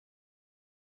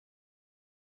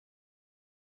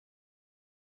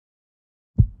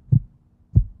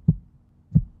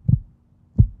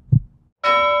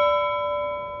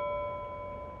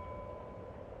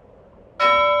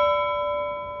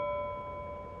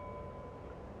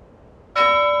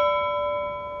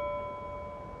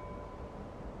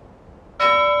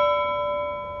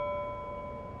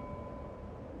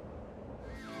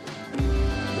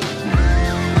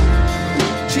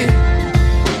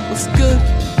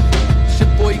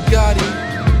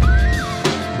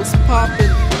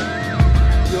poppin'.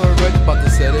 You already about to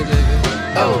set it, nigga.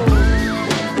 Oh,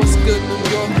 what's good, New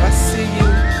York? I see you.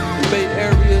 Bay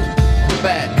Area, I'm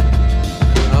back.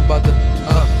 I'm about to,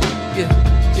 I'm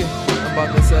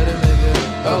about to set it, nigga.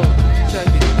 Oh, check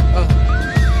it,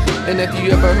 And if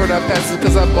you ever heard I pass it,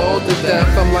 cause I balled to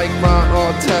death. I'm like Ron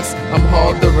Artest, I'm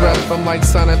hard to rep. I'm like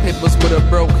signing papers with a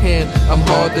broke hand, I'm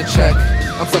hard to check.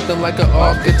 I'm something like an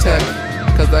architect,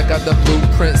 cause I got the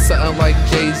blueprint, something like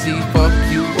Jay-Z, fuck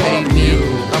you, pay me.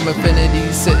 I'm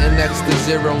infinity sitting next to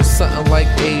zero, something like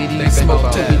 80.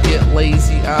 Smoke till we get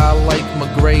lazy, I like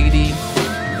McGrady.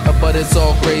 But it's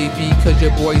all gravy, cause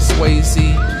your boy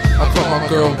Swayze. I call my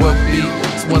girl Whoopi,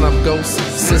 it's when I'm ghost,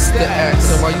 Sister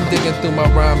X. And while you digging through my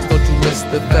rhymes, don't you miss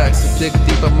the facts. Dig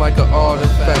deep, I'm like an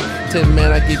artifact. 10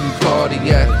 man, I give you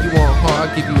cardiac. You want heart,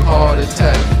 I give you heart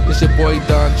attack. It's your boy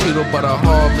Don Cheadle, but I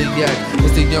hardly yak.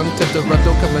 It's the young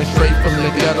Tetteretto coming straight from the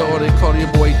ghetto. Or they call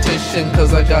your boy Titian,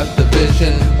 cause I got the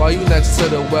vision. While you next to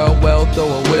the well, throw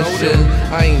a wish in.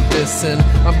 I ain't dissing,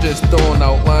 I'm just throwing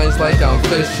out lines like I'm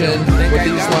fishing. With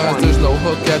these lines, there's no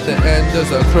hook at the end, there's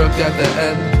a crook at the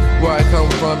end. Where I come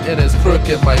from, it is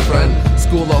crooked, my friend.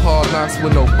 School of hard knocks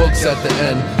with no books at the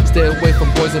end. Stay away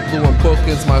from boys in blue and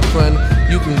bookings, my friend.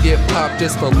 You can get popped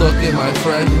just for looking, my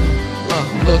friend.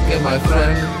 Looking, my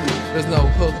friend. There's no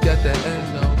hook at the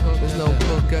end, no hook. There's no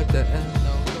hook at the end,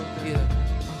 no hook, yeah.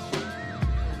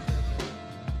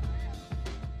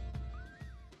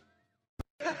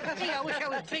 Hey, I wish I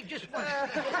was big just once.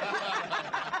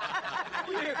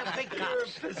 You're a big cop.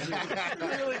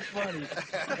 Really funny.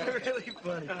 Really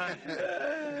funny.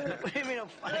 What do you mean I'm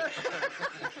funny?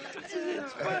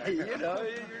 It's funny, you know.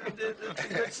 It's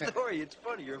a good story. It's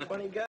funny. You're a funny guy.